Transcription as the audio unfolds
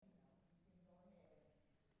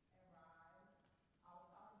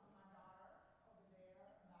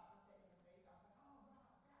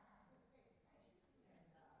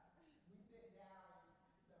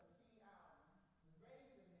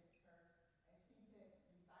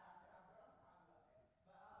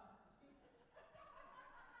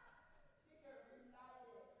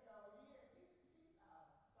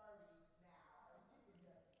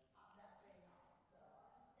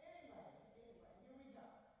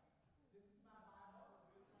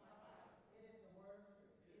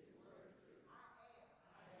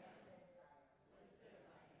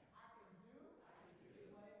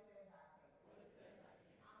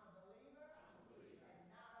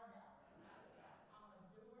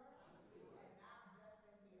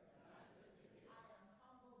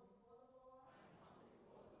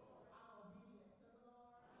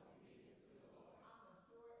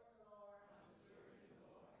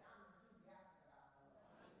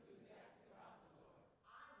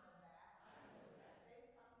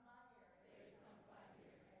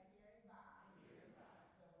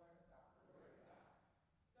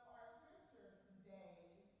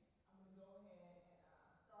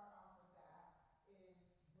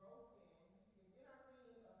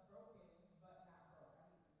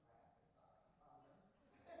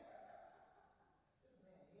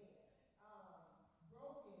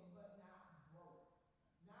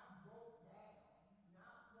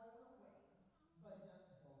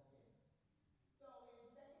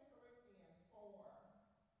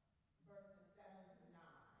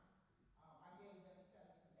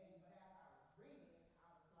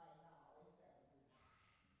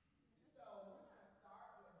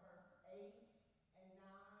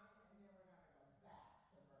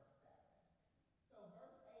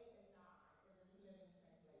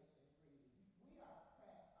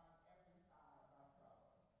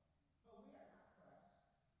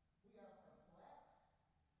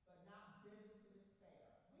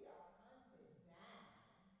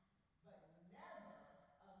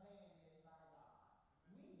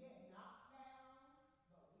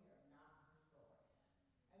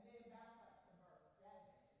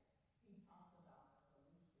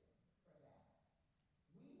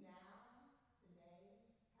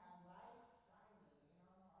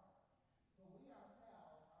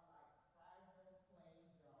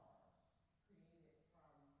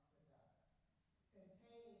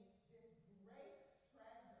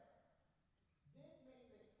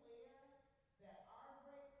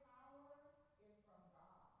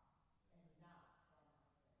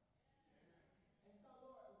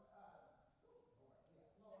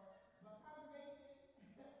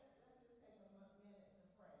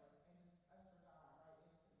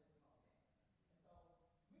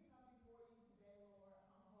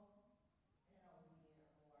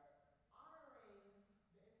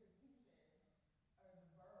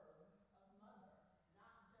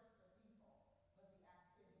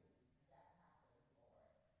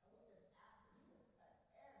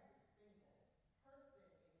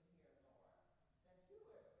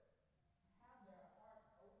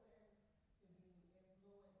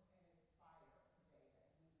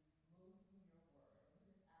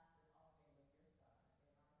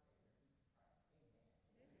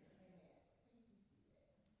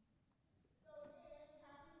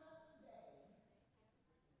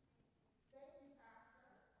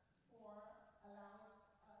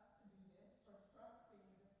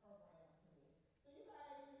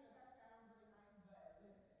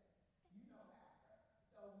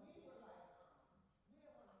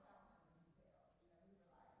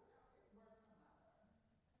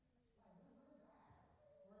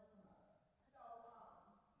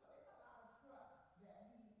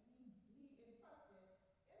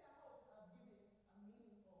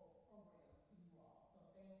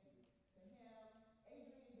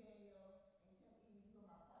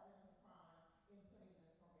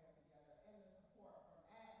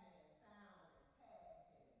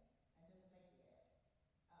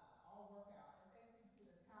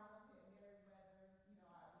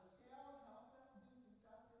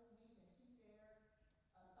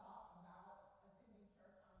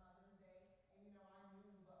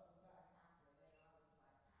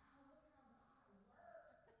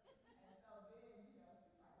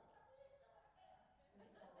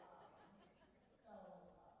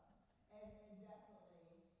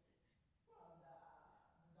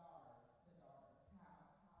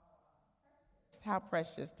How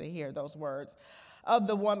precious to hear those words of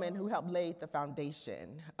the woman who helped lay the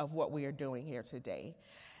foundation of what we are doing here today.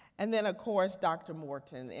 And then, of course, Dr.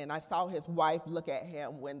 Morton, and I saw his wife look at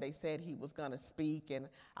him when they said he was going to speak, and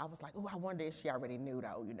I was like, oh, I wonder if she already knew,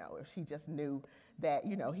 though, if she just knew that,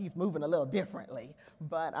 he's moving a little differently.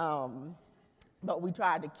 But we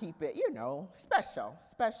tried to keep it,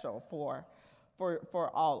 special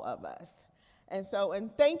for all of us.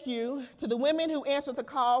 And thank you to the women who answered the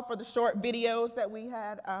call for the short videos that we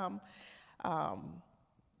had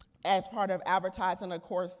as part of advertising. Of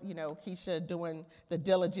course, Keisha doing the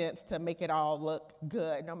diligence to make it all look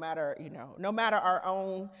good, no matter our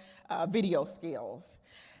own video skills.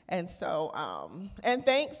 And and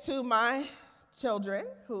thanks to my children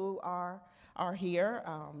who are here,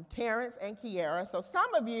 Terrence and Kiara. So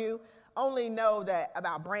some of you only know that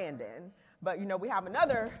about Brandon, but we have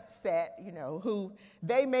another set, who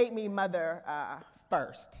they made me mother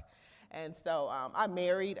first. And so I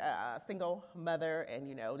married a single mother and,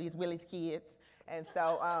 these Willie's kids. And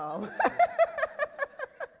so,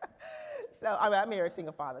 I married a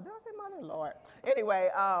single father. Did I say mother? Lord. Anyway,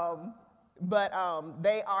 but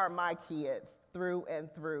they are my kids through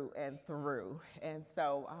and through and through. And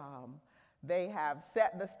so they have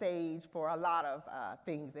set the stage for a lot of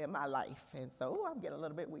things in my life. And so I'm getting a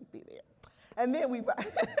little bit weepy there. And then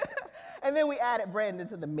we added Brandon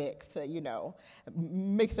to the mix to,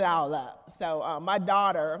 mix it all up. So my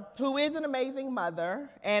daughter, who is an amazing mother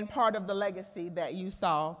and part of the legacy that you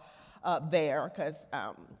saw up there, because,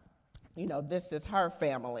 this is her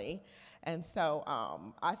family. And so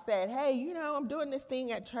I said, hey, I'm doing this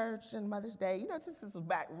thing at church and Mother's Day. This was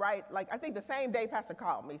back right, I think the same day Pastor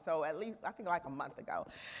called me. So at least, I think a month ago.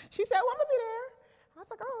 She said, well, I'm going to be there. I was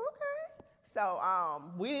like, oh, okay. So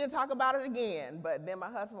we didn't talk about it again, but then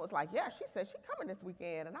my husband was like, yeah, she said she's coming this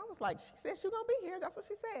weekend. And I was like, she said she's going to be here. That's what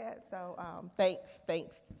she said. So thanks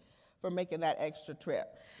for making that extra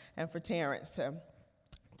trip, and for Terrence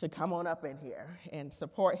to come on up in here and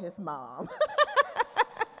support his mom.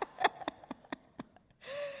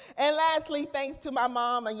 And lastly, thanks to my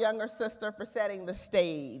mom and younger sister for setting the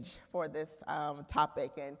stage for this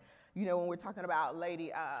topic. And when we're talking about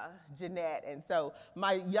Lady Jeanette, and so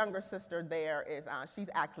my younger sister there is, she's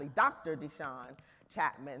actually Dr. Deshawn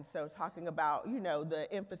Chapman. So talking about, the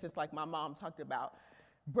emphasis like my mom talked about,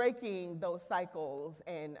 breaking those cycles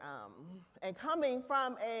and coming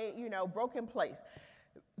from a, broken place.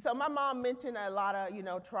 So my mom mentioned a lot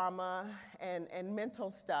of, trauma and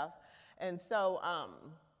mental stuff. And so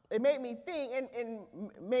it made me think, and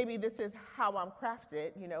maybe this is how I'm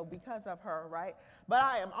crafted, because of her, right? But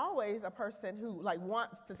I am always a person who,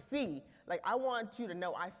 wants to see, I want you to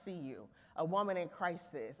know I see you, a woman in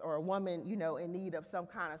crisis or a woman, in need of some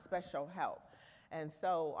kind of special help. And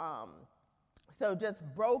so, so just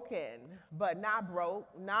broken, but not broke,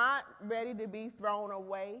 not ready to be thrown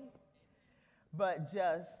away, but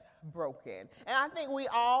just broken. And I think we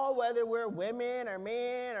all, whether we're women or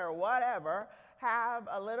men or whatever, have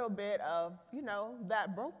a little bit of,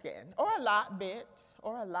 that broken, or a lot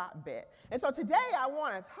bit. And so today I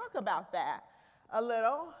want to talk about that a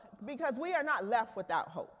little, because we are not left without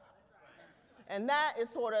hope. And that is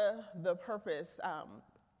sort of the purpose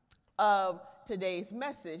of today's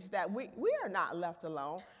message, that we are not left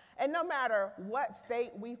alone. And no matter what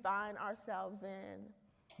state we find ourselves in,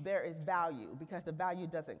 there is value, because the value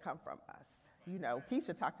doesn't come from us.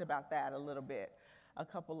 Keisha talked about that a little bit a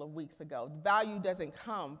couple of weeks ago. Value doesn't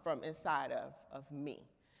come from inside of me.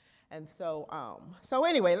 And so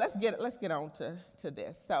anyway, let's get on to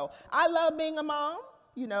this. So I love being a mom,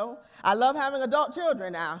 I love having adult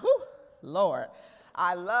children now. Whew, Lord.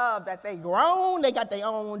 I love that they grown, they got their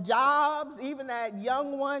own jobs. Even that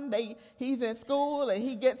young one, he's in school and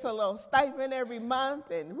he gets a little stipend every month,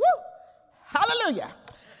 and whoo, hallelujah.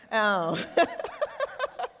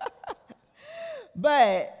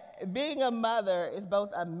 But being a mother is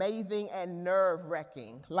both amazing and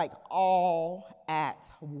nerve-wracking, all at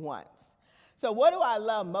once. So what do I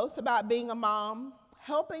love most about being a mom?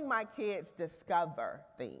 Helping my kids discover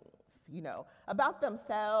things, about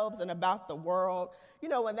themselves and about the world.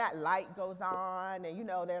 When that light goes on and,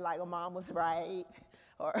 they're like, oh, mom was right,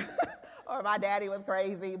 or my daddy was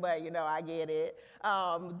crazy, but, I get it.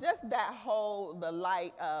 Just that the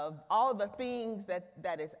light of all the things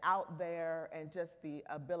that is out there, and just the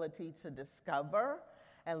ability to discover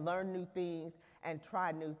and learn new things and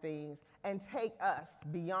try new things and take us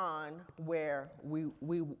beyond where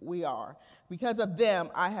we are. Because of them,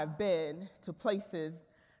 I have been to places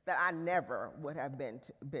that I never would have been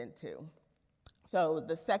to. So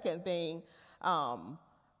the second thing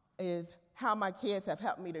is how my kids have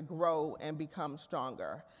helped me to grow and become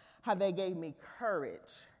stronger. how they gave me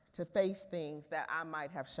courage to face things that I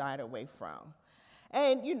might have shied away from.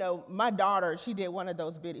 And, you know, my daughter, she did one of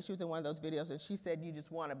those videos. She was in one of those videos, and she said, you just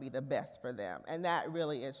want to be the best for them. And that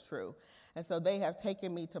really is true. And so they have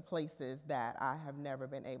taken me to places that I have never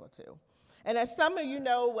been able to. And as some of you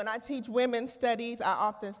know, when I teach women's studies, I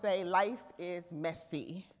often say life is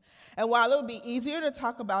messy. And while it would be easier to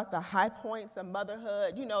talk about the high points of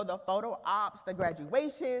motherhood, you know, the photo ops, the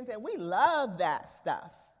graduations, and we love that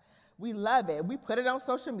stuff. We love it. We put it on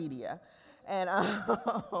social media. And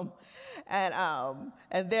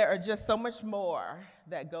there are just so much more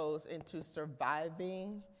that goes into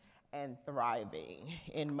surviving and thriving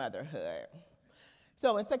in motherhood.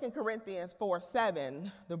 So in 2 Corinthians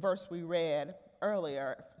 4:7, the verse we read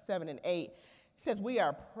earlier, 7 and 8, it says, we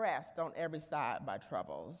are pressed on every side by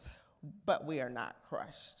troubles, but we are not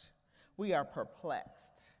crushed. We are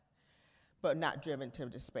perplexed, but not driven to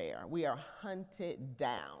despair. We are hunted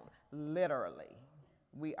down, literally.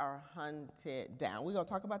 We are hunted down. We're going to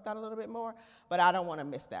talk about that a little bit more, but I don't want to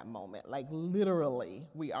miss that moment. Like literally,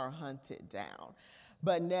 we are hunted down,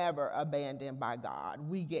 but never abandoned by God.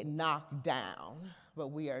 We get knocked down, but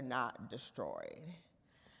we are not destroyed.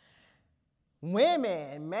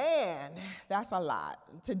 Women, man, that's a lot.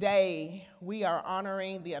 Today, we are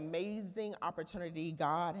honoring the amazing opportunity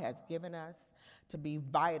God has given us to be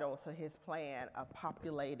vital to his plan of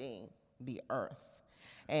populating the earth.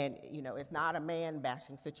 And, you know, it's not a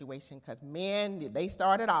man-bashing situation because men, they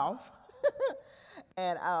started off.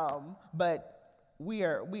 But we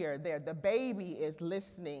are there. The baby is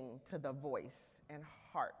listening to the voice and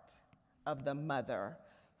heart of the mother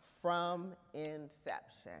from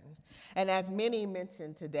inception. And as many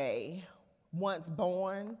mentioned today, once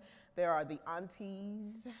born, there are the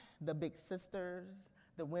aunties, the big sisters,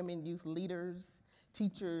 the women youth leaders,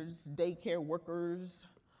 teachers, daycare workers,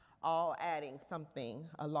 all adding something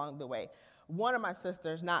along the way. One of my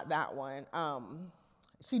sisters, not that one,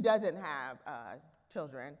 she doesn't have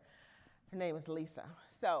children. Her name is Lisa.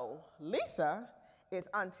 So Lisa is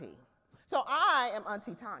auntie. So I am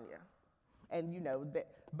Auntie Tanya. And you know,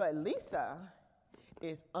 but Lisa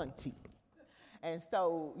is auntie. And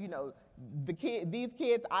so, you know, these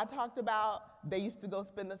kids I talked about, they used to go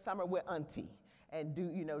spend the summer with auntie and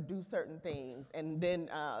do certain things. And then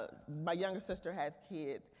my younger sister has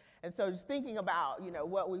kids. And so just thinking about, you know,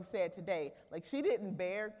 what we've said today, like she didn't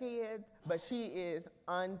bear kids, but she is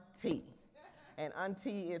auntie. And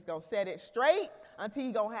auntie is gonna set it straight. Auntie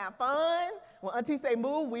gonna have fun. When auntie say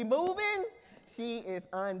move, we moving. She is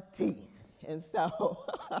auntie. And so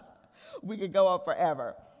we could go on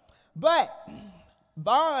forever. But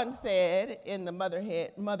Vaughn said in the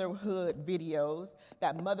motherhood videos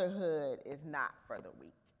that motherhood is not for the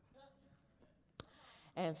weak.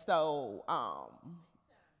 And so,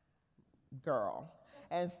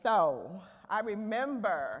 And so I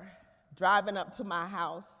remember driving up to my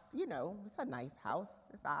house, you know, it's a nice house,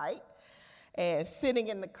 it's all right, and sitting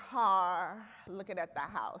in the car looking at the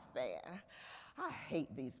house saying, I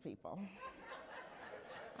hate these people.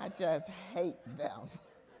 I just hate them.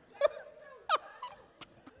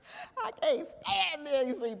 I can't stand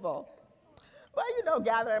these people. But, you know,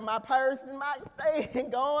 gathering my purse and my stuff and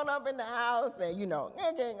going up in the house and, you know,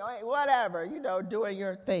 whatever, you know, doing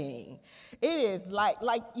your thing. It is like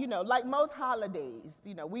most holidays,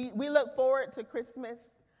 you know, we look forward to Christmas,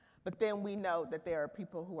 but then we know that there are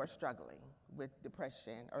people who are struggling with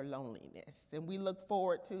depression or loneliness. And we look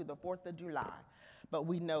forward to the 4th of July, but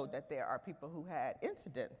we know that there are people who had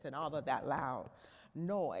incidents and all of that loud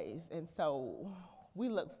noise. And so we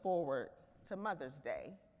look forward to Mother's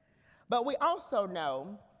Day. But we also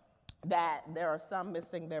know that there are some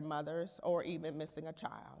missing their mothers or even missing a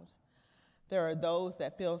child. There are those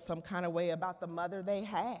that feel some kind of way about the mother they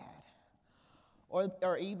had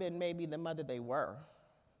or even maybe the mother they were.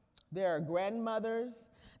 There are grandmothers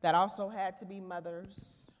that also had to be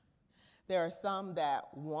mothers. There are some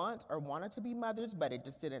that wanted to be mothers, but it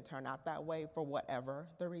just didn't turn out that way for whatever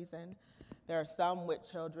the reason. There are some with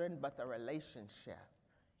children, but the relationship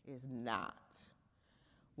is not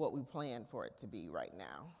what we plan for it to be right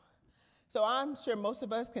now. So I'm sure most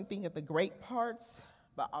of us can think of the great parts,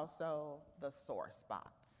 but also the sore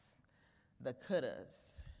spots, the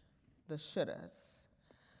couldas, the shouldas,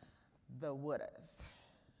 the wouldas,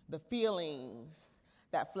 the feelings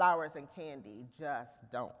that flowers and candy just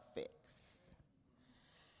don't fix.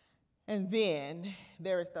 And then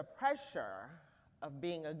there is the pressure of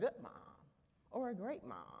being a good mom or a great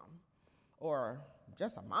mom or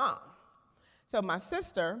just a mom. So my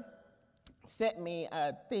sister sent me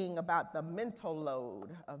a thing about the mental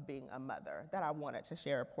load of being a mother that I wanted to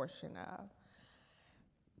share a portion of.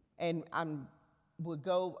 And I'm would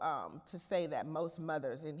go to say that most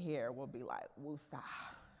mothers in here will be like, woosah,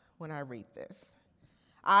 when I read this.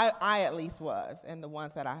 I at least was, and the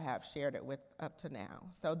ones that I have shared it with up to now.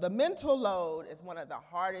 So the mental load is one of the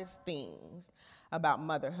hardest things about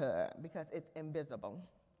motherhood because it's invisible,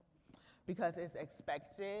 because it's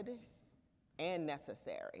expected and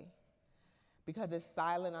necessary, because it's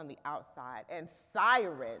silent on the outside and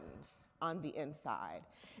sirens on the inside.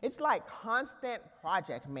 It's like constant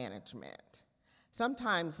project management,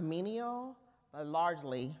 sometimes menial, but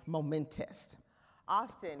largely momentous,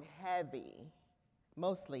 often heavy,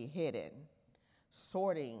 mostly hidden,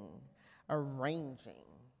 sorting, arranging,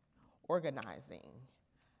 organizing,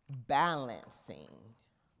 balancing,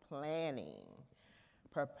 planning,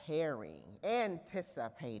 preparing,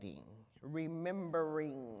 anticipating,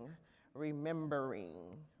 remembering.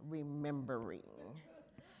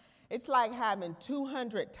 It's like having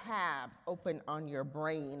 200 tabs open on your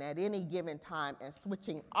brain at any given time, and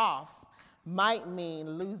switching off might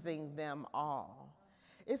mean losing them all.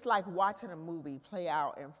 It's like watching a movie play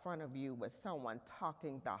out in front of you with someone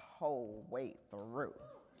talking the whole way through.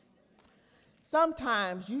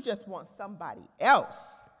 Sometimes you just want somebody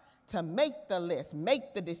else to make the list,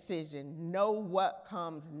 make the decision, know what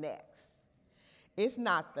comes next. It's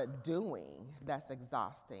not the doing that's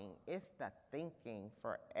exhausting, it's the thinking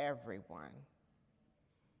for everyone.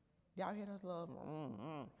 Y'all hear those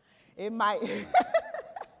little It might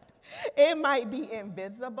it might be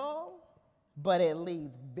invisible, but it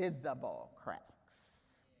leaves visible cracks.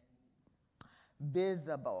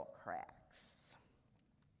 Visible cracks.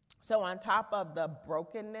 So on top of the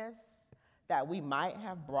brokenness that we might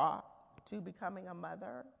have brought to becoming a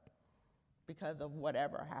mother because of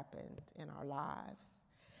whatever happened in our lives,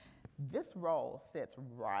 this role sits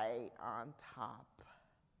right on top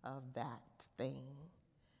of that thing.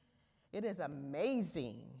 It is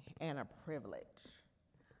amazing and a privilege,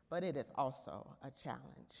 but it is also a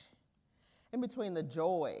challenge. In between the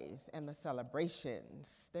joys and the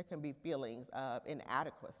celebrations, there can be feelings of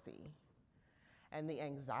inadequacy, and the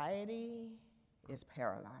anxiety is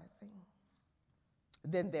paralyzing.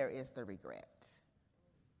 Then there is the regret.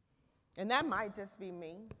 And that might just be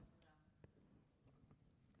me,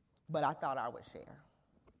 but I thought I would share.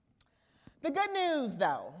 The good news,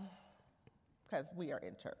 though, because we are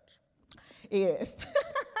in church, is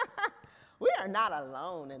we are not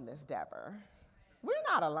alone in this endeavor. We're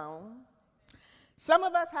not alone. Some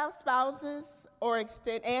of us have spouses or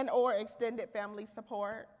extended family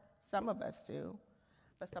support. Some of us do,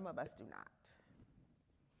 but some of us do not.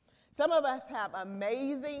 Some of us have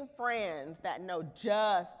amazing friends that know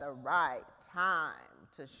just the right time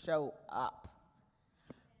to show up,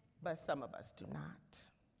 but some of us do not.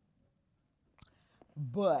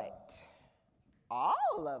 But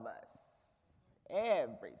all of us,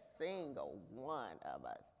 every single one of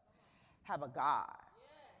us, have a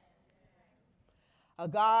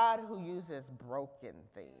God who uses broken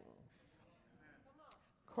things,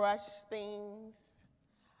 crushed things,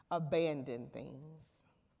 abandoned things.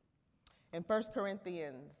 In 1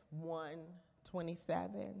 Corinthians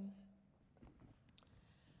 1:27,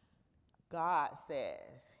 God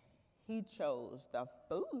says he chose the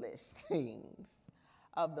foolish things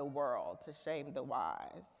of the world to shame the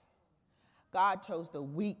wise. God chose the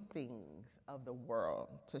weak things of the world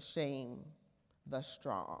to shame the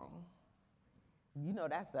strong. You know,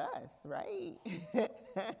 that's us, right?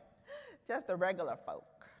 Just the regular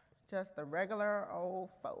folk, just the regular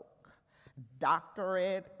old folk,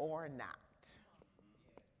 doctorate or not.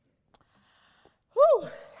 Whew,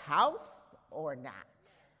 house or not,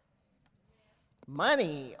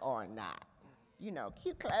 money or not,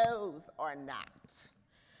 cute clothes or not.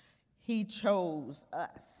 He chose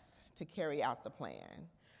us to carry out the plan.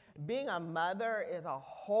 Being a mother is a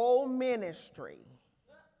whole ministry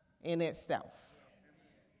in itself.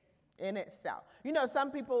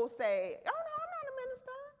 Some people say, oh, no, I'm not a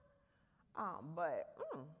minister. But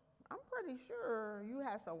I'm pretty sure you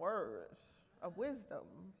have some words of wisdom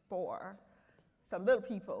for some little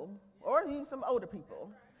people or even some older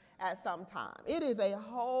people at some time. It is a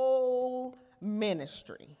whole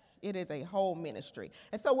ministry.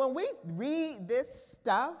 And so when we read this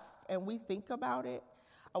stuff and we think about it,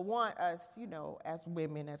 I want us, as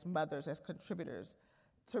women, as mothers, as contributors,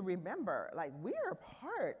 to remember, we're a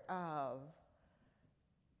part of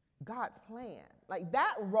God's plan.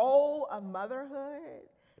 That role of motherhood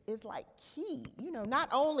is key, not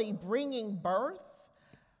only bringing birth,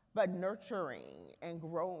 but nurturing and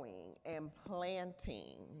growing and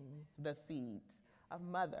planting the seeds of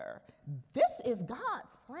mother. This is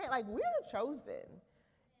God's plan. We're chosen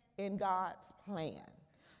in God's plan.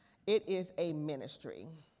 It is a ministry.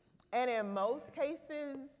 And in most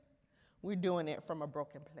cases, we're doing it from a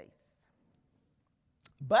broken place.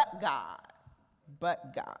 But God.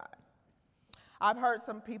 I've heard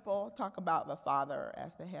some people talk about the father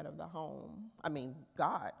as the head of the home. I mean,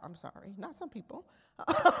 God, I'm sorry, not some people.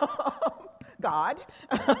 God.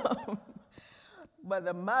 But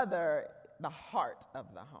the mother, the heart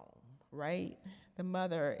of the home, right? The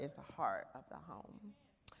mother is the heart of the home.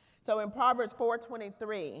 So in Proverbs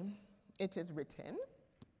 4:23, it is written,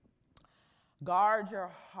 guard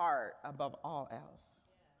your heart above all else,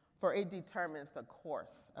 for it determines the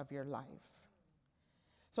course of your life.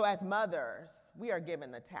 So as mothers, we are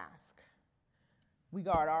given the task. We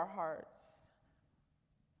guard our hearts,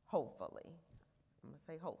 hopefully. I'm going to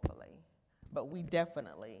say hopefully, but we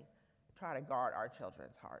definitely try to guard our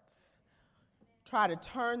children's hearts. Try to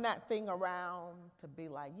turn that thing around to be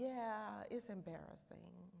like, yeah, it's embarrassing.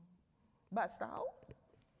 But so,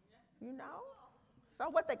 so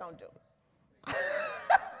what they gonna do?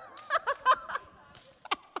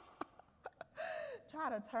 Try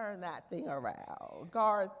to turn that thing around.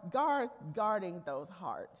 Guarding those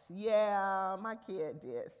hearts. Yeah, my kid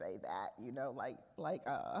did say that, like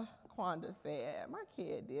Quanda said, my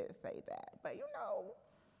kid did say that. But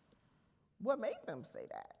what made them say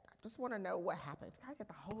that? I just want to know what happened. Can I get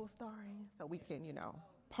the whole story so we can,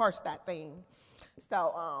 parse that thing?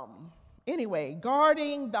 So, anyway,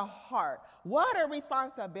 guarding the heart. What a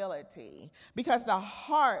responsibility, because the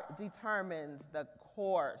heart determines the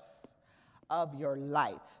course of your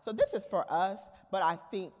life. So this is for us, but I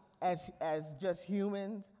think as just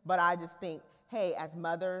humans, but I just think, hey, as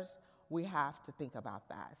mothers, we have to think about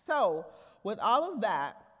that. So with all of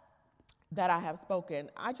that I have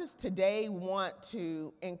spoken, I just today want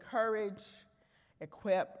to encourage,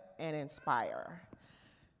 equip, and inspire.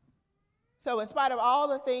 So in spite of all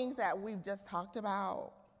the things that we've just talked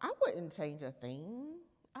about, I wouldn't change a thing.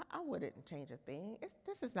 I wouldn't change a thing.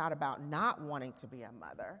 This is not about not wanting to be a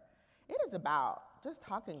mother. It is about just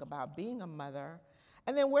talking about being a mother.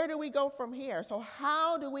 And then where do we go from here? So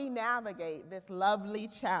how do we navigate this lovely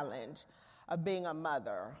challenge of being a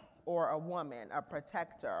mother or a woman, a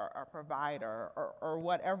protector, a provider, or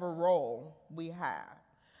whatever role we have,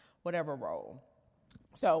 whatever role.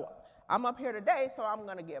 So I'm up here today, so I'm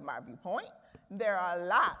going to give my viewpoint. There are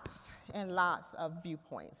lots and lots of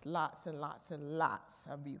viewpoints, lots and lots and lots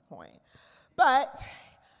of viewpoints. But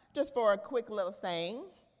just for a quick little saying,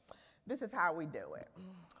 this is how we do it.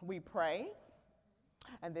 We pray,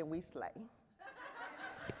 and then we slay.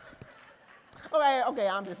 Okay,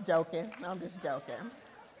 I'm just joking. Not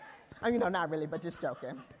really, but just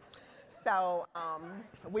joking. So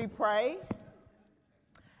we pray,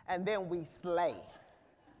 and then we slay.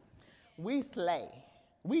 We slay.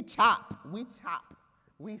 We chop.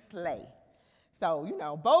 We slay. So,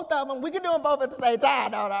 both of them, we can do them both at the same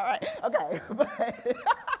time, all right? Okay,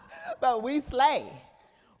 but we slay.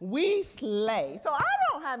 We slay. So I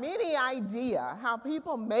don't have any idea how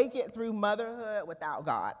people make it through motherhood without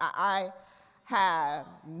God. I have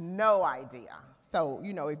no idea. So,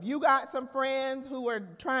 if you got some friends who are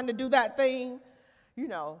trying to do that thing,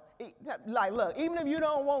 look, even if you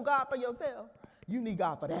don't want God for yourself, you need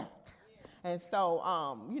God for that. And so,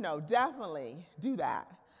 definitely do that.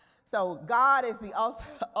 So God is the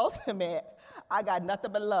ultimate. I got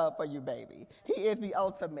nothing but love for you, baby. He is the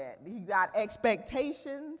ultimate. He got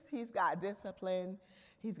expectations. He's got discipline.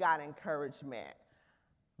 He's got encouragement.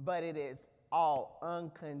 But it is all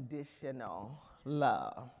unconditional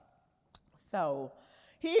love. So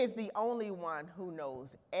he is the only one who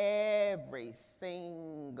knows every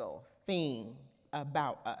single thing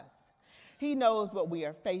about us. He knows what we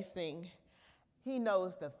are facing. He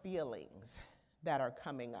knows the feelings that are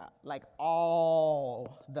coming up, like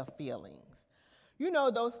all the feelings.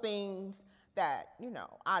 Those things that,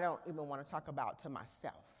 I don't even want to talk about to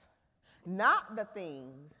myself. Not the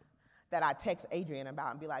things that I text Adrienne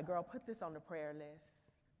about and be like, girl, put this on the prayer list.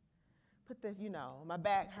 Put this, my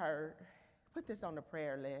back hurt. Put this on the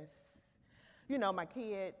prayer list. My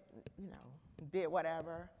kid, did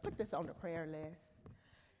whatever. Put this on the prayer list.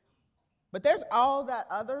 But there's all that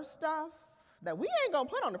other stuff that we ain't gonna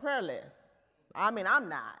put on the prayer list. I'm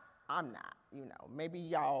not. Maybe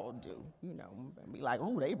y'all do, be like,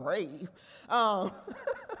 oh, they brave.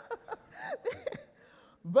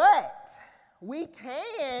 But we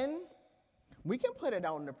can put it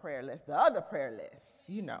on the prayer list, the other prayer list,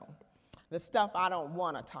 the stuff I don't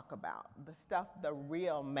want to talk about, the stuff, the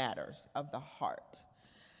real matters of the heart.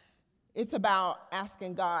 It's about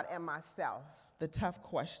asking God and myself the tough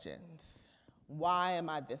questions. Why am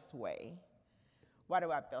I this way? Why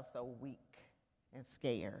do I feel so weak and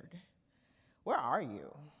scared? Where are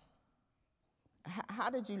you? How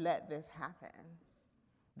did you let this happen?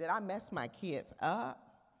 Did I mess my kids up?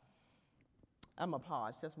 I'm going to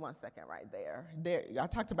pause just 1 second right there. I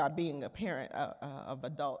talked about being a parent of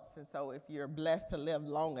adults, and so if you're blessed to live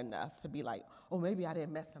long enough to be like, oh, maybe I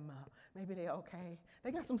didn't mess them up. Maybe they're okay.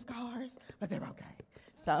 They got some scars, but they're okay.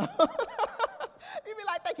 So you be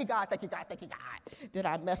like, thank you, God, thank you, God, thank you, God. Did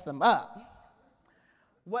I mess them up?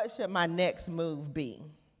 What should my next move be?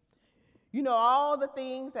 You know, all the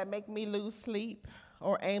things that make me lose sleep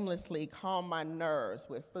or aimlessly calm my nerves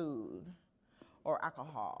with food or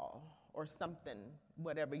alcohol or something,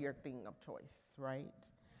 whatever your thing of choice,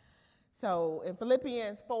 right? So in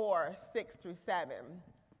Philippians 4, 6 through 7,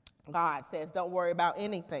 God says, don't worry about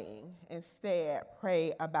anything. Instead,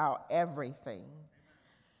 pray about everything.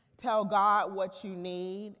 Tell God what you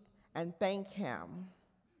need and thank him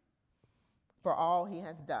for all he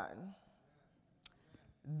has done.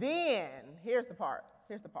 Then, here's the part.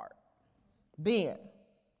 Then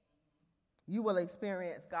you will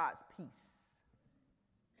experience God's peace,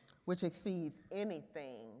 which exceeds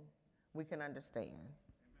anything we can understand.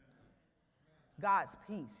 God's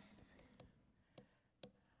peace.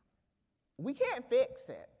 We can't fix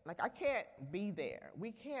it. Like, I can't be there.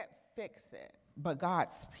 We can't fix it. But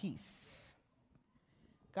God's peace.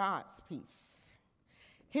 God's peace.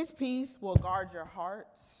 His peace will guard your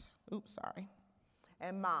hearts,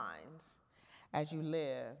 and minds as you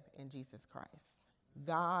live in Jesus Christ.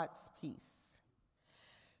 God's peace.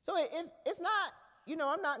 So it's not,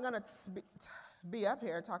 I'm not going to be up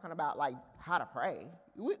here talking about, like, how to pray.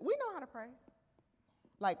 We know how to pray.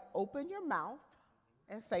 Like, open your mouth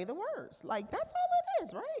and say the words. Like, that's all it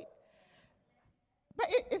is, right? But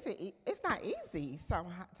it's not easy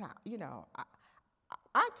somehow,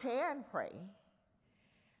 I can pray.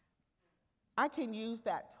 I can use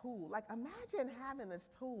that tool. Like, imagine having this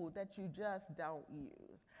tool that you just don't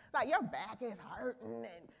use. Like, your back is hurting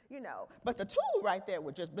and, but the tool right there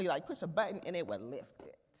would just be like, push a button and it would lift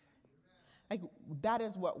it. Like, that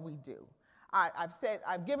is what we do.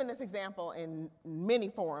 I've given this example in many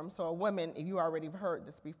forums. So a woman, you already have heard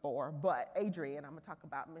this before, but Adrienne, I'm going to talk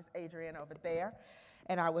about Miss Adrienne over there.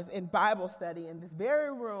 And I was in Bible study in this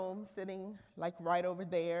very room, sitting like right over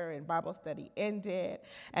there, and Bible study ended.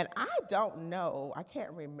 And I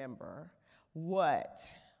can't remember what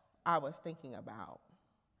I was thinking about.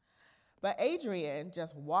 But Adrienne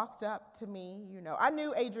just walked up to me. I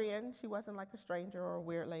knew Adrienne. She wasn't like a stranger or a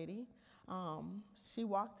weird lady. She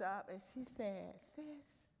walked up and she said, sis,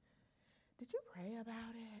 did you pray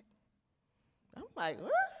about it? I'm like,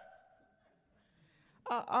 what?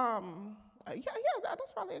 Yeah,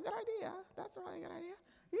 that's probably a good idea.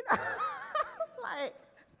 Like,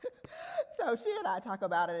 so she and I talk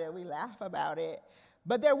about it and we laugh about it.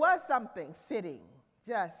 But there was something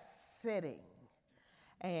just sitting.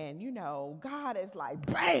 And, God is like,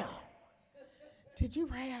 bam! Did you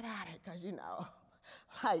pray about it? Because,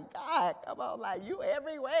 like, God, come on, like, you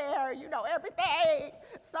everywhere, everything.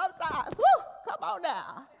 Sometimes, come on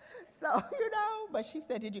now. So, but she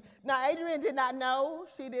said, did you? Now, Adrienne did not know.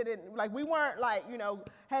 She didn't, like, we weren't like,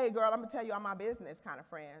 hey, girl, I'm going to tell you all my business kind of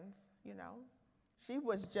friends, She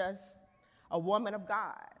was just a woman of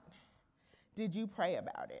God. Did you pray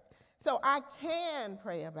about it? So I can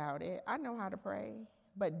pray about it. I know how to pray.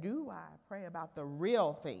 But do I pray about the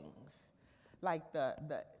real things? Like the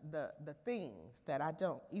things that I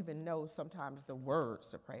don't even know sometimes the words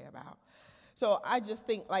to pray about. So I just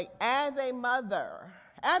think, like, as a mother,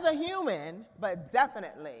 as a human, but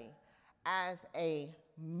definitely as a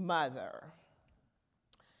mother,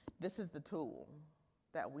 this is the tool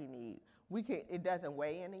that we need. It doesn't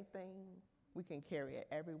weigh anything. We can carry it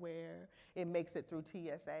everywhere. It makes it through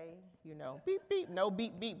TSA, beep, beep, no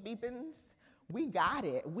beep, beep, beepings. We got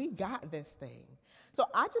it. We got this thing. So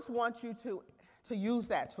I just want you to use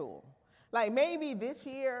that tool. Like, maybe this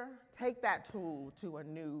year, take that tool to a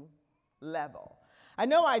new level. I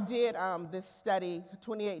know I did this study,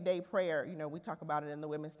 28-day prayer. We talk about it in the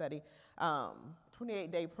women's study,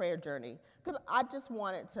 28-day prayer journey, because I just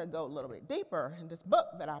wanted to go a little bit deeper in this book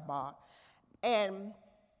that I bought. And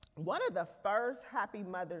one of the first Happy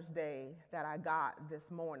Mother's Day that I got this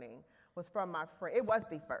morning was from my friend. It was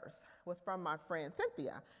the first. Was from my friend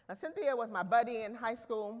Cynthia. Now, Cynthia was my buddy in high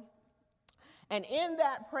school. And in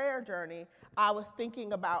that prayer journey, I was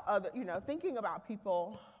thinking about thinking about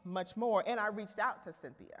people much more. And I reached out to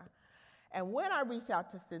Cynthia. And when I reached out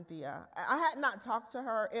to Cynthia, I had not talked to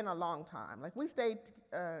her in a long time. Like, we stayed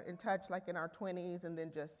in touch, like, in our 20s, and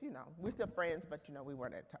then just, we're still friends, but, we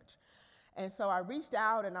weren't in touch. And so I reached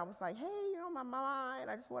out, and I was like, hey, you're on my mind.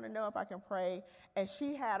 I just want to know if I can pray. And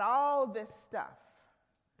she had all this stuff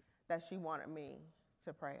that she wanted me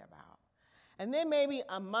to pray about. And then maybe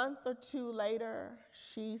a month or two later,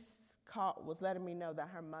 was letting me know that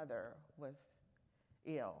her mother was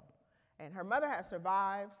ill. And her mother had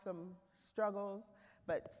survived some struggles,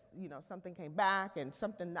 but something came back and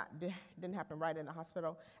something didn't happen right in the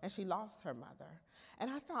hospital, and she lost her mother.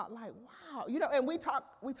 And I thought, like, wow, and we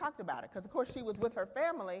talked about it, because of course she was with her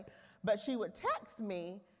family, but she would text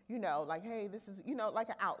me, like, hey, this is, like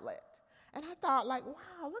an outlet. And I thought, like,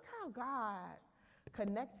 wow, look how God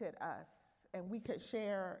connected us, and we could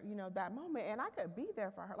share, that moment, and I could be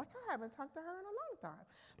there for her. Like, I haven't talked to her in a long time,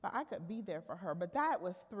 but I could be there for her. But that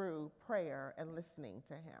was through prayer and listening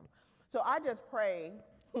to him. So I just pray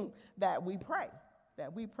that we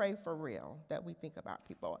pray for real, that we think about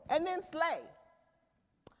people. And then slay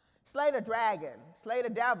the dragon, slay the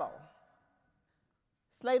devil,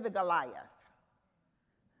 slay the Goliath.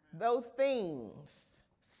 Those things,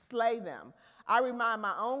 slay them. I remind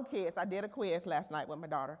my own kids, I did a quiz last night with my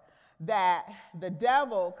daughter, that the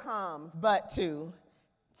devil comes but to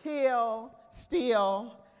kill,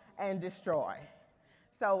 steal, and destroy.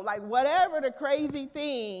 So, like, whatever the crazy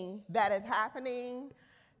thing that is happening,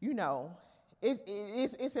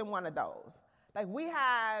 it's in one of those. Like, we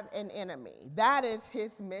have an enemy. That is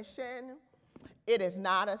his mission. It is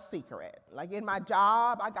not a secret. Like, in my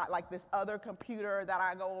job, I got, like, this other computer that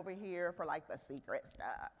I go over here for, like, the secret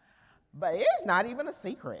stuff. But it's not even a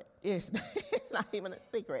secret. It's not even a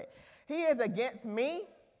secret. He is against me,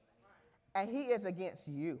 and he is against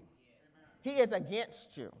you. He is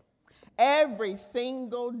against you. Every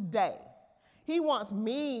single day. He wants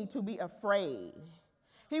me to be afraid.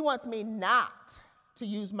 He wants me not to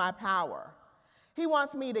use my power. He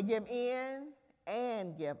wants me to give in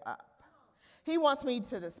and give up. He wants me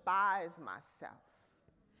to despise myself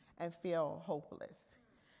and feel hopeless.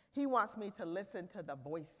 He wants me to listen to the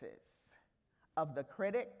voices of the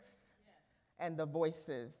critics and the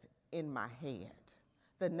voices in my head,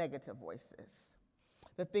 the negative voices,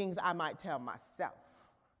 the things I might tell myself.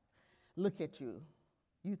 Look at you.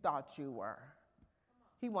 You thought you were.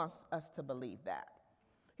 He wants us to believe that.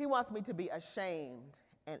 He wants me to be ashamed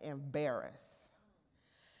and embarrassed.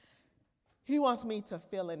 He wants me to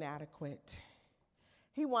feel inadequate.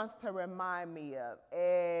 He wants to remind me of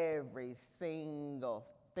every single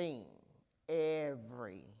thing,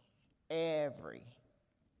 every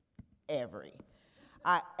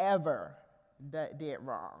I ever did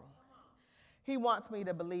wrong. He wants me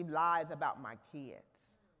to believe lies about my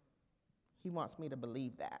kids. He wants me to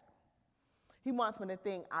believe that. He wants me to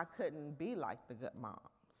think I couldn't be like the good moms.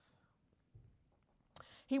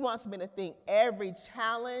 He wants me to think every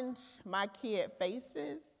challenge my kid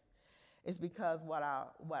faces is because what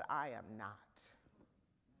I am not,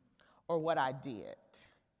 or what I did,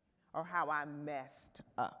 or how I messed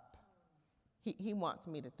up. He wants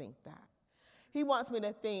me to think that. He wants me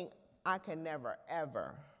to think I can never,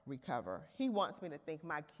 ever recover. He wants me to think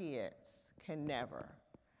my kids can never,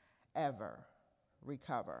 ever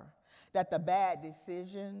recover. That the bad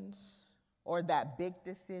decisions or that big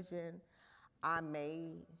decision I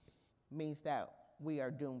made means that we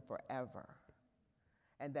are doomed forever,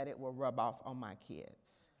 and that it will rub off on my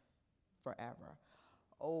kids forever.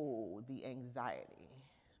 Oh, the anxiety,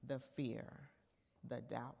 the fear, the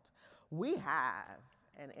doubt. We have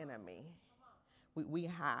an enemy. We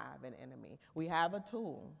have an enemy. We have a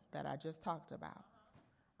tool that I just talked about.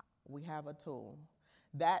 We have a tool.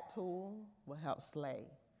 That tool will help slay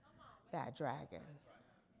that dragon.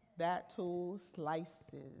 That tool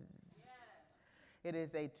slices. It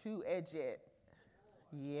is a two-edged,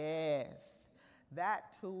 yes.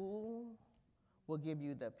 That tool will give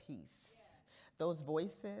you the peace. Those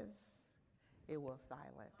voices, it will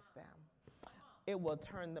silence them. It will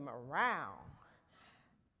turn them around.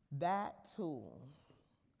 That tool,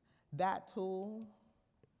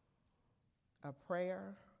 a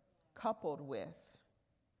prayer coupled with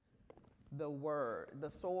the word. The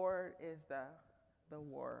sword is the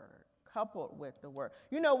word, coupled with the word.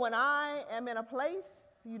 When I am in a place,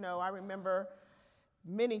 I remember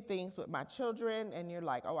many things with my children, and you're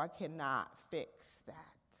like, oh, I cannot fix that.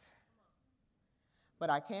 But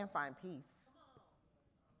I can find peace.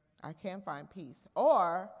 I can find peace.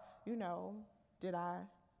 Or, did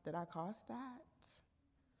I cause that?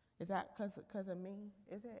 Is that because of me?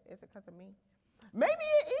 Is it because of me? Maybe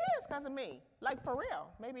it is because of me. Like, for real.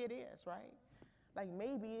 Maybe it is, right? Like,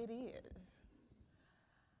 maybe it is.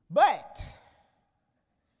 But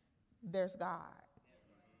there's God.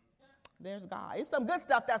 There's God. It's some good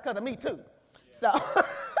stuff that's because of me, too.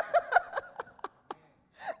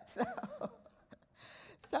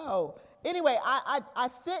 So anyway, I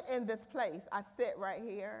sit in this place. I sit right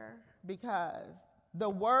here because the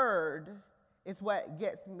word is what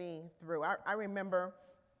gets me through. I remember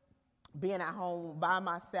being at home by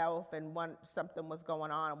myself and something was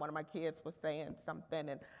going on and one of my kids was saying something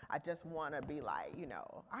and I just want to be like,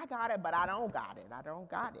 I got it, but I don't got it. I don't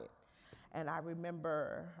got it. And I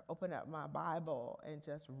remember opening up my Bible and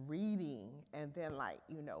just reading and then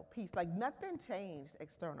peace. Like nothing changed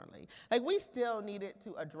externally. Like we still needed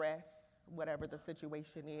to address whatever the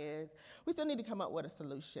situation is. We still need to come up with a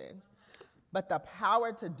solution. But the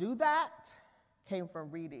power to do that came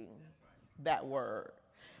from reading that word.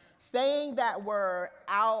 Saying that word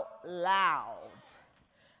out loud.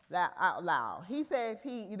 That out loud. He says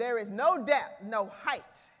there is no depth, no height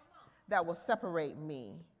that will separate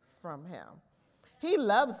me from him. He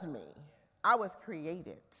loves me. I was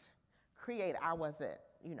created. I wasn't,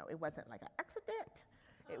 it wasn't like an accident.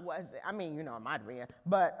 It wasn't, it might be,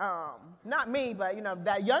 but not me, but,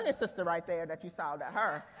 that youngest sister right there that you saw,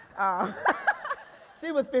 her.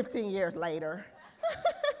 She was 15 years later.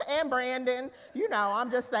 And Brandon,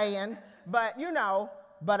 I'm just saying, but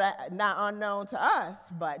not unknown to us,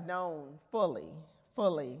 but known fully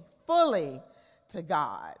to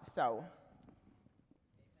God. So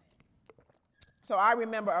I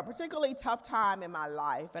remember a particularly tough time in my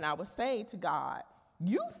life, and I was saying to God,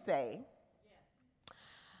 you say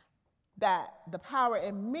that the power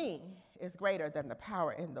in me is greater than the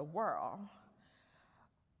power in the world.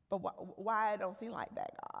 But why I don't seem like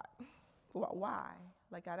that, God? Why?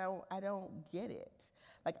 Like I don't get it.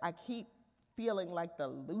 Like I keep feeling like the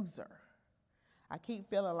loser. I keep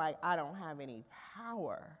feeling like I don't have any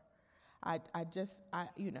power.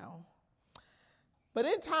 But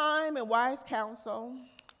in time and wise counsel,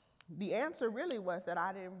 the answer really was that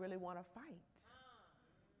I didn't really want to fight.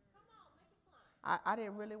 I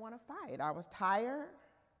didn't really want to fight. I was tired.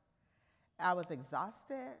 I was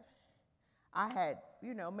exhausted. I had,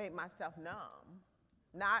 made myself numb.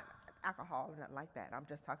 Not alcohol or nothing like that. I'm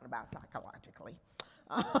just talking about psychologically.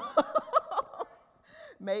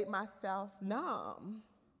 Made myself numb.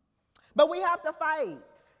 But we have to fight.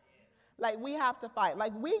 We have to fight.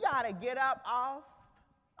 We got to get up off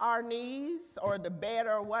our knees or the bed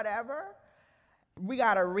or whatever. We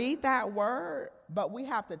got to read that word, but we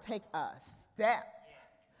have to take a step.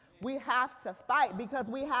 We have to fight because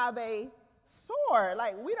we have a sword.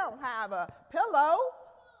 We don't have a pillow.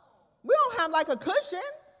 We don't have a cushion.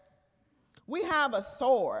 We have a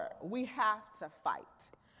sword. We have to fight.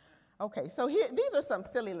 Okay, so these are some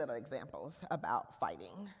silly little examples about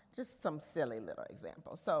fighting. Just some silly little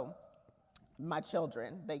examples. So my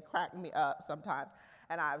children, they crack me up sometimes.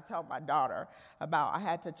 And I tell my daughter I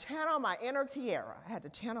had to channel my inner Kiara.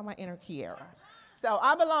 So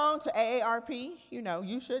I belong to AARP.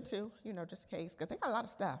 You should too, just in case, because they got a lot of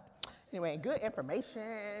stuff. Anyway, good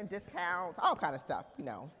information, discounts, all kind of stuff,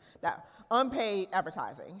 that unpaid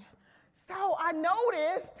advertising. So I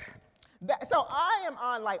noticed that, so I am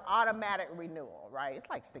on automatic renewal, right? It's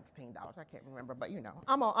like $16, I can't remember, but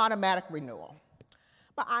I'm on automatic renewal.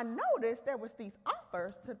 But I noticed there was these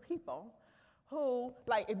offers to people who,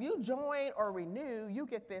 if you join or renew, you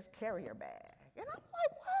get this carrier bag. And I'm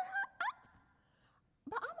like, what?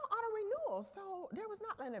 But I'm on auto renewal, so there was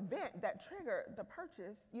not an event that triggered the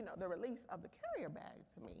purchase, the release of the carrier bag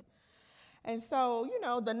to me. And so,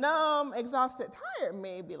 the numb, exhausted, tired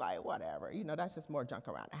me be like, whatever, that's just more junk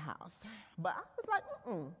around the house. But I was like,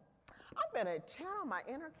 I'm gonna channel my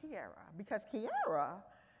inner Kiara, because Kiara,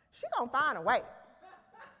 she gonna find a way.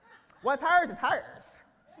 What's hers is hers.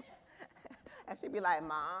 And she'd be like,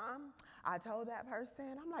 Mom, I told that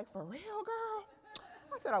person. I'm like, for real, girl?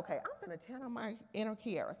 I said, okay, I'm gonna channel my inner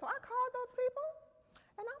Kiara. So I called those people,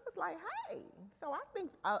 and I was like, hey, so I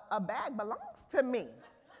think a bag belongs to me.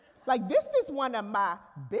 This is one of my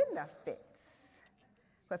benefits.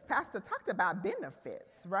 Because Pastor talked about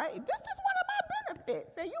benefits, right? This is one of my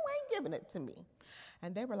benefits, and you ain't giving it to me.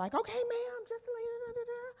 And they were like, okay, ma'am, just later.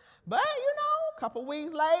 But, a couple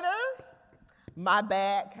weeks later, my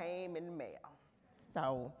bag came in the mail.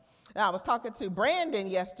 So, and I was talking to Brandon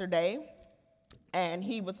yesterday, and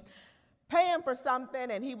he was paying for something,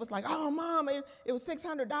 and he was like, oh, Mom, it was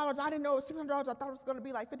 $600. I didn't know it was $600. I thought it was going to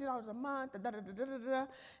be like $50 a month.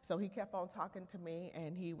 So he kept on talking to me,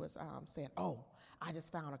 and he was saying, oh, I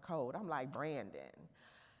just found a code. I'm like, Brandon,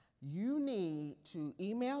 you need to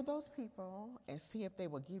email those people and see if they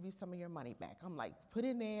will give you some of your money back. I'm like, put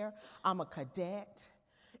in there, I'm a cadet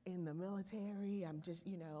in the military. I'm just,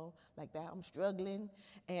 like that. I'm struggling.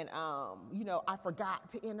 And, I forgot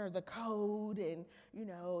to enter the code and,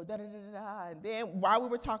 And then while we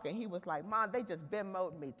were talking, he was like, Mom, they just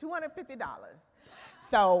Venmo'd me $250.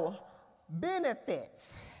 So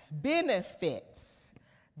benefits.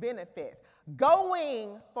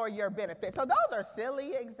 going for your benefits. So those are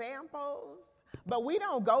silly examples, but we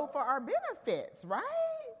don't go for our benefits, right?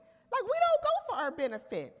 Like, we don't go for our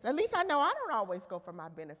benefits. At least I know I don't always go for my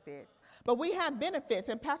benefits. But we have benefits,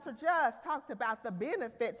 and Pastor Just talked about the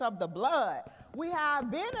benefits of the blood. We have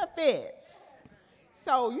benefits.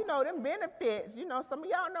 So, them benefits, some of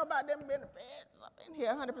y'all know about them benefits. I'm in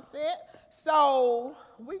here 100%. So,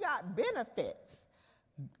 we got benefits,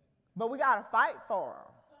 but we got to fight for them.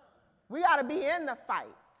 We got to be in the fight.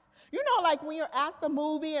 Like when you're at the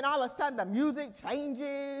movie and all of a sudden the music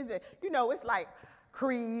changes, and, it's like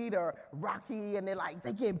Creed or Rocky, and they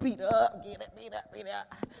get beat up.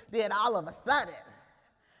 Then all of a sudden,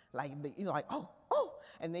 oh,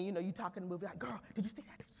 and then, you talk in the movie like, girl, did you see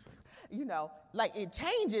that? It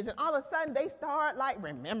changes, and all of a sudden they start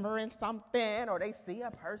remembering something, or they see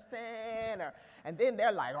a person, and then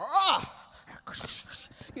they're like, oh,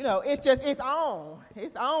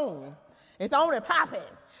 it's on and popping.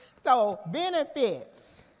 So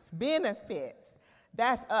benefits,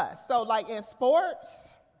 that's us. So in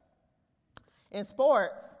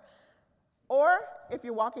sports, or if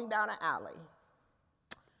you're walking down an alley,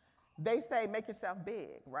 they say make yourself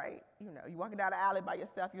big, right? You're walking down the alley by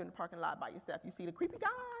yourself, you're in the parking lot by yourself, you see the creepy guy,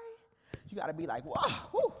 you got to be like,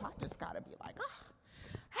 whoa, I just got to be like,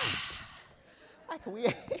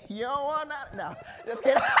 you don't want that? No, just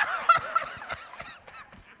kidding.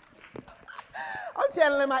 I'm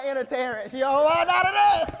channeling my inner Terrence. You don't want none of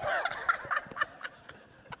this.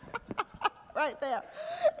 Right there.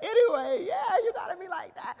 Anyway, yeah, you got to be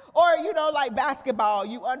like that. Or, like basketball,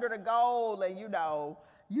 you under the goal, and, you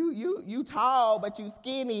tall, but you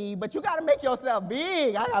skinny, but you got to make yourself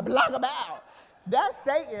big. I got to block him out. That's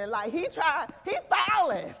Satan. He's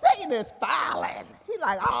fouling. Satan is fouling. He's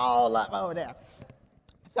all up over there.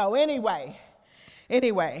 So anyway,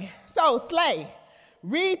 so slay.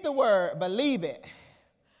 Read the word, believe it.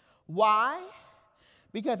 Why?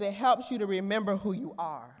 Because it helps you to remember who you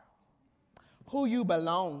are, who you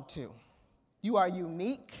belong to. You are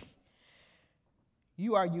unique.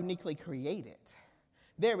 You are uniquely created.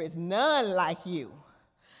 There is none like you,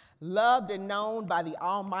 loved and known by the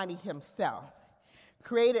Almighty himself,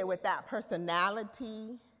 created with that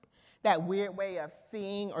personality, that weird way of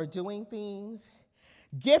seeing or doing things,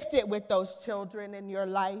 gifted with those children in your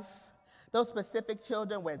life, those specific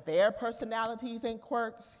children with their personalities and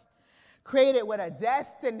quirks, created with a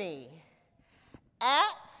destiny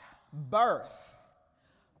at birth,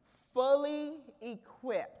 fully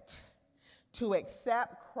equipped to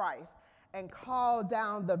accept Christ and call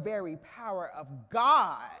down the very power of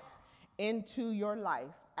God into your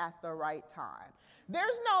life at the right time.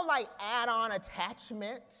 There's no add-on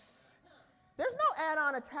attachments. There's no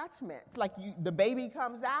add-on attachments. The baby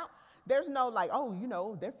comes out, there's no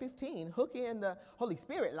they're 15, hook in the Holy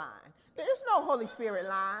Spirit line. There's no Holy Spirit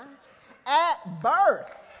line. At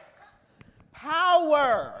birth,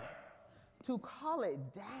 power to call it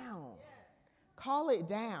down. Call it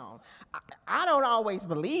down. I don't always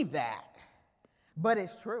believe that, but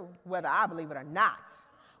it's true, whether I believe it or not,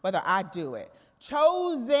 whether I do it.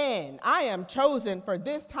 Chosen. I am chosen for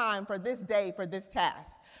this time, for this day, for this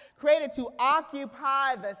task. Created to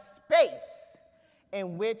occupy the space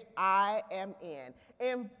in which I am in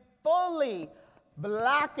fully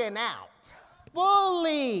blocking out.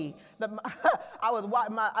 Fully.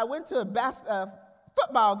 I went to a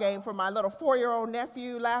football game for my little 4-year-old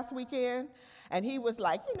nephew last weekend, and he was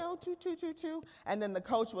like, 2, and then the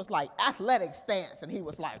coach was like, athletic stance, and he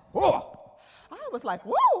was like, whoa. I was like,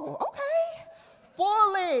 whoa, okay.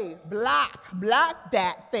 Fully block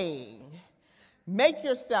that thing. Make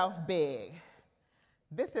yourself big.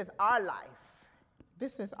 This is our life.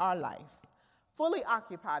 This is our life. Fully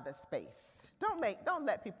occupy the space. Don't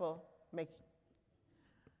let people make you.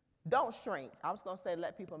 Don't shrink. I was going to say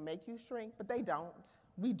let people make you shrink, but they don't.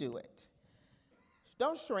 We do it.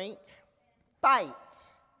 Don't shrink. Fight.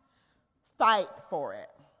 Fight for it.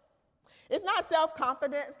 It's not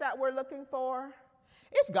self-confidence that we're looking for.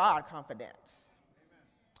 It's God confidence.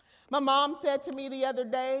 My mom said to me the other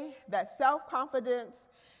day that self-confidence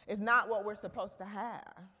is not what we're supposed to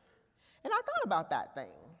have. And I thought about that thing.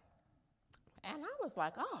 And I was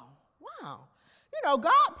like, oh, wow.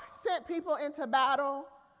 God sent people into battle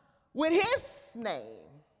with his name.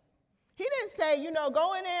 He didn't say,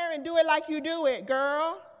 go in there and do it like you do it,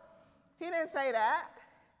 girl. He didn't say that.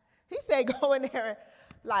 He said, go in there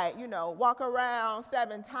and, walk around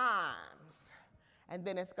 7 times. And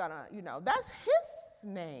then it's gonna, that's his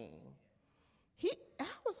name. I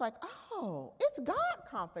was like, oh, it's God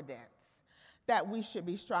confidence that we should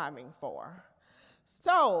be striving for.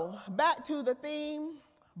 So back to the theme,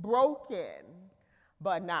 broken,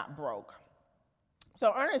 but not broke.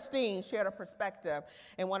 So Ernestine shared a perspective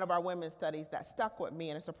in one of our women's studies that stuck with me,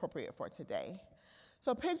 and it's appropriate for today.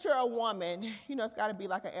 So picture a woman, it's got to be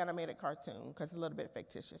like an animated cartoon because it's a little bit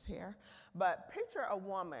fictitious here, but picture a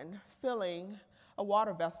woman filling a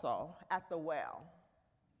water vessel at the well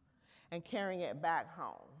and carrying it back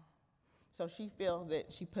home. So she fills it,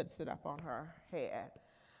 she puts it up on her head,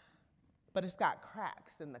 but it's got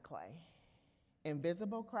cracks in the clay,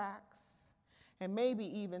 invisible cracks, and maybe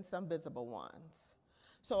even some visible ones.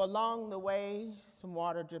 So along the way, some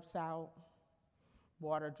water drips out,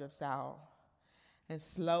 and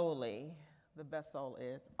slowly the vessel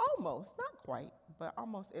is almost, not quite, but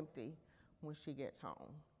almost empty when she gets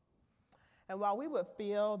home. And while we would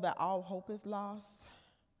feel that all hope is lost,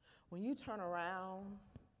 when you turn around,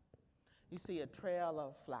 you see a trail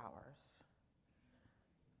of flowers.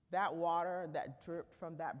 That water that dripped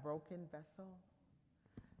from that broken vessel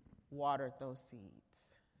watered those seeds.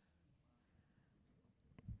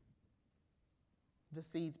 The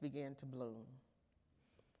seeds began to bloom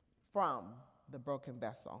from the broken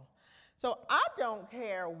vessel. So I don't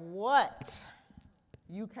care what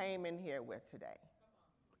you came in here with today.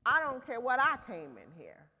 I don't care what I came in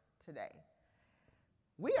here today.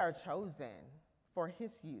 We are chosen for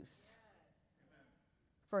his use.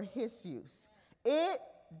 For his use. It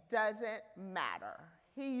doesn't matter.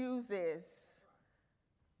 He uses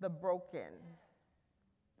the broken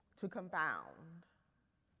to confound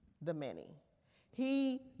the many.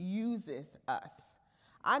 He uses us.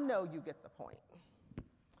 I know you get the point.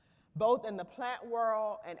 Both in the plant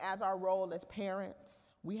world and as our role as parents,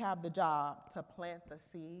 we have the job to plant the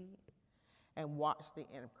seed and watch the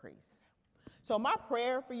increase. So my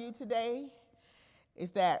prayer for you today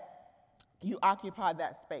is that you occupy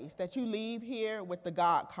that space, that you leave here with the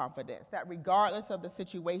God confidence, that regardless of the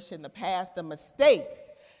situation, the past, the mistakes,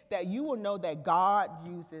 that you will know that God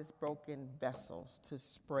uses broken vessels to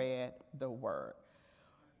spread the word.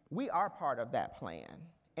 We are part of that plan,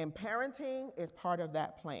 and parenting is part of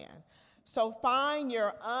that plan. So find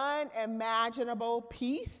your unimaginable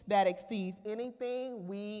peace that exceeds anything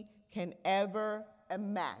we can ever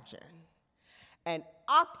imagine, and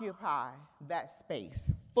occupy that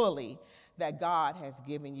space fully that God has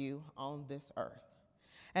given you on this earth.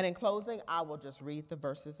 And in closing, I will just read the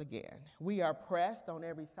verses again. We are pressed on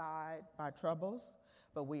every side by troubles,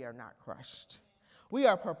 but we are not crushed. We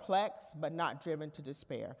are perplexed, but not driven to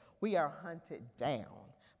despair. We are hunted down,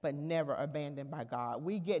 but never abandoned by God.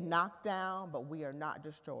 We get knocked down, but we are not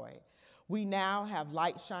destroyed. We now have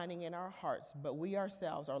light shining in our hearts, but we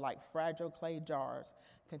ourselves are like fragile clay jars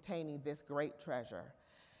containing this great treasure.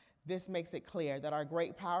 This makes it clear that our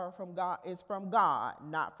great power from God is from God,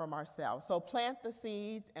 not from ourselves. So plant the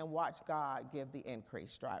seeds and watch God give the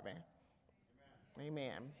increase. Striving.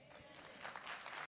 Amen.